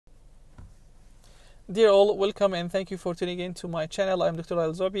Dear all, welcome and thank you for tuning in to my channel. I'm Dr.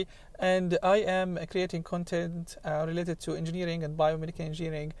 Al-Zube and I am creating content related to engineering and biomedical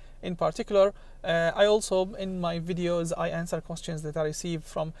engineering in particular. I also, in my videos, I answer questions that I receive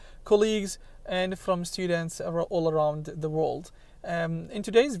from colleagues and from students all around the world. In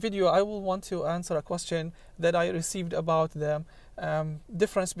today's video, I will want to answer a question that I received about the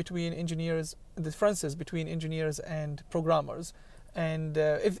differences between engineers and programmers. And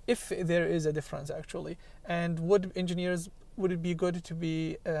if there is a difference actually, and would it be good to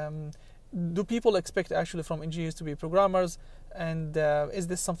be do people expect actually from engineers to be programmers, and is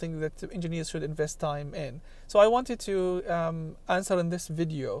this something that engineers should invest time in? So I wanted to answer in this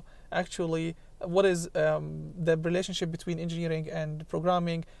video actually what is the relationship between engineering and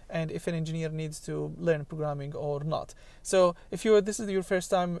programming, and if an engineer needs to learn programming or not. So if this is your first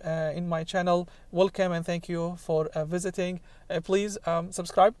time in my channel, welcome and thank you for visiting. Please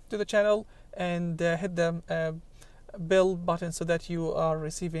subscribe to the channel and hit the bell button so that you are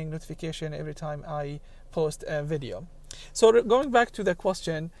receiving notification every time I post a video. So going back to the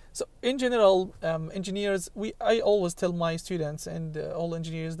question, so in general, engineers, I always tell my students and all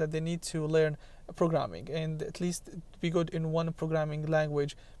engineers that they need to learn programming and at least be good in one programming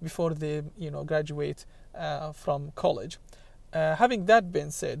language before they graduate from college. Having that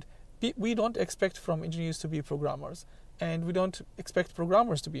been said, we don't expect from engineers to be programmers, and we don't expect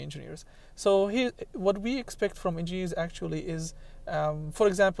programmers to be engineers. So here, what we expect from engineers actually is, for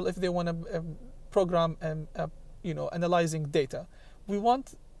example, if they want to program analyzing data, we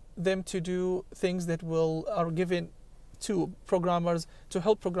want them to do things that are given to programmers to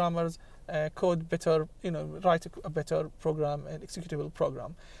help programmers code better, write a better program, an executable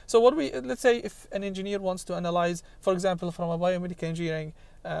program. So let's say if an engineer wants to analyze, for example, from a biomedical engineering,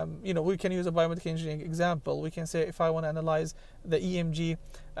 we can use a biomedical engineering example. We can say if I want to analyze the EMG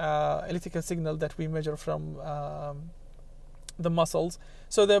electrical signal that we measure from the muscles.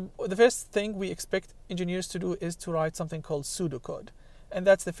 So the first thing we expect engineers to do is to write something called pseudocode, and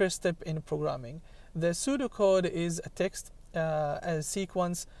that's the first step in programming. The pseudocode is a text, a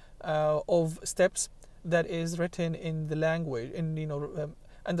sequence of steps that is written in the language, in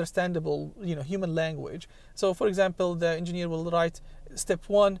understandable human language. So for example, the engineer will write step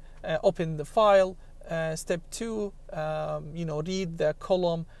 1, open the file. Step 2, read the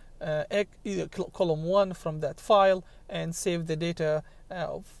column column 1 from that file and save the data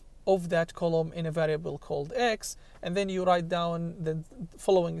of that column in a variable called x, and then you write down the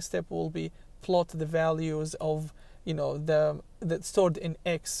following step will be plot the values of that's stored in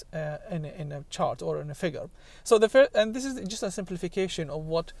x in a chart or in a figure. So and this is just a simplification of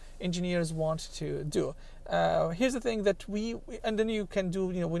what engineers want to do. Here's the thing that and then you can do,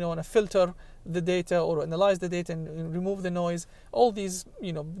 we want to filter the data or analyze the data and remove the noise, all these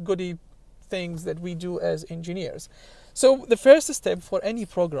goody things that we do as engineers. So the first step for any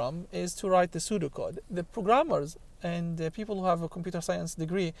program is to write the pseudocode. The programmers and the people who have a computer science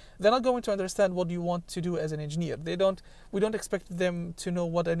degree, they're not going to understand what you want to do as an engineer. We don't expect them to know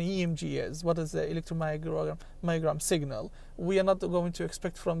what an EMG is, what is the electromyogram signal. We are not going to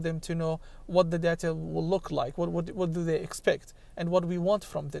expect from them to know what the data will look like, what do they expect, and what we want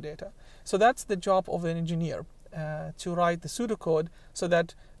from the data. So that's the job of an engineer, to write the pseudocode so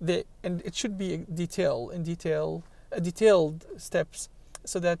that and it should be detailed steps,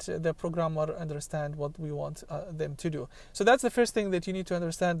 so that the programmer understand what we want them to do. So that's the first thing that you need to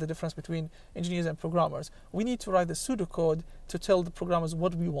understand, the difference between engineers and programmers. We need to write the pseudocode to tell the programmers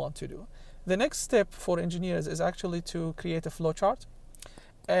what we want to do. The next step for engineers is actually to create a flowchart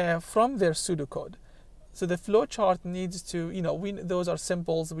from their pseudocode. So the flowchart needs to, those are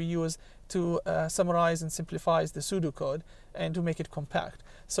symbols we use to summarize and simplify the pseudocode and to make it compact.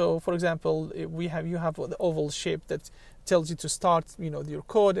 So for example, you have the oval shape that tells you to start, your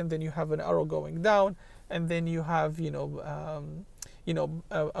code, and then you have an arrow going down, and then you have,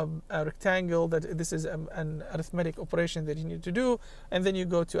 a rectangle that this is an arithmetic operation that you need to do, and then you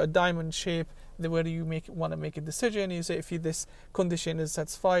go to a diamond shape where you want to make a decision. You say if this condition is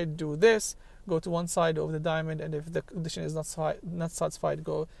satisfied, do this. Go to one side of the diamond, and if the condition is not satisfied,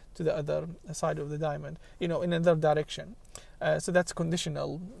 go to the other side of the diamond, in another direction. So that's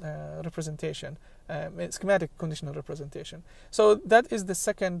conditional representation, schematic conditional representation. So that is the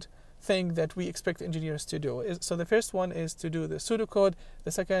second thing that we expect engineers to do. So the first one is to do the pseudocode.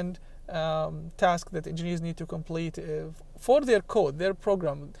 The second task that engineers need to complete for their code, their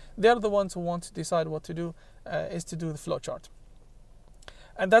program, they're the ones who want to decide what to do, is to do the flowchart.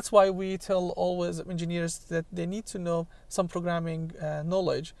 And that's why we tell always engineers that they need to know some programming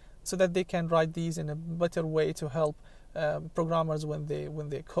knowledge so that they can write these in a better way to help programmers when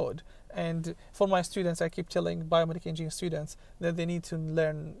they code. And for my students, I keep telling biomedical engineering students that they need to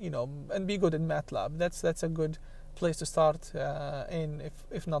learn, and be good in MATLAB. That's a good place to start in,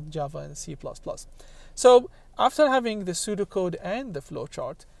 if not Java and C++. So after having the pseudocode and the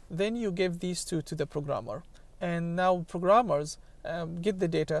flowchart, then you give these two to the programmer. And now programmers get the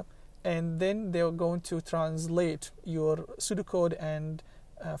data, and then they're going to translate your pseudocode and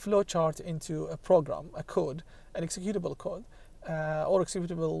flowchart into a program, a code, an executable code, or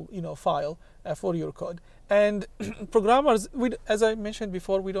executable file for your code. And programmers, as I mentioned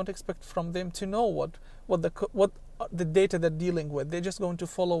before, we don't expect from them to know what the data they're dealing with. They're just going to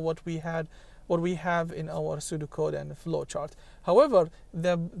follow what we have in our pseudocode and flowchart. However,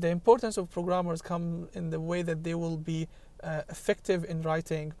 the importance of programmers come in the way that they will be effective in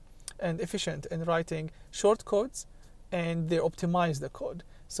writing and efficient in writing short codes, and they optimize the code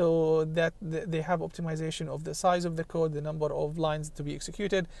so that they have optimization of the size of the code, the number of lines to be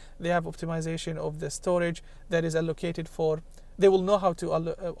executed. They have optimization of the storage that is allocated for. They will know how to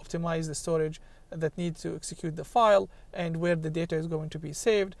optimize the storage that needs to execute the file and where the data is going to be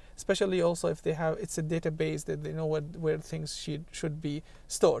saved, especially also if it's a database that they know where things should be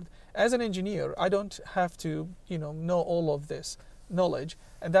stored. As an engineer, I don't have to know all of this knowledge,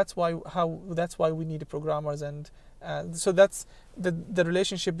 and that's why we need programmers. And so that's the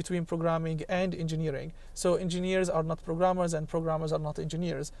relationship between programming and engineering. So engineers are not programmers and programmers are not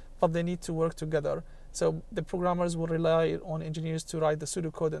engineers, but they need to work together. So the programmers will rely on engineers to write the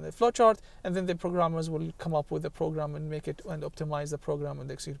pseudocode and the flowchart, and then the programmers will come up with the program and make it and optimize the program and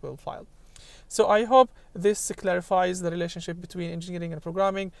the executable file. So I hope this clarifies the relationship between engineering and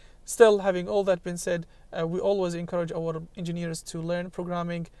programming. Still, having all that been said, we always encourage our engineers to learn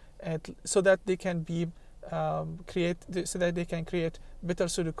programming so that they can create better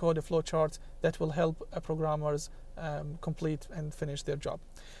pseudocode flowcharts that will help programmers complete and finish their job.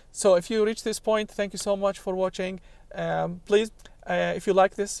 So if you reach this point, thank you so much for watching. Please, if you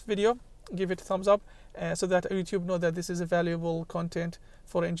like this video, give it a thumbs up so that YouTube know that this is a valuable content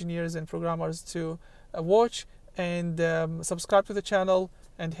for engineers and programmers to watch, and subscribe to the channel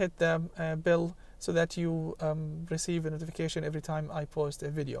and hit the bell so that you receive a notification every time I post a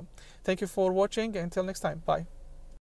video. Thank you for watching. Until next time, bye.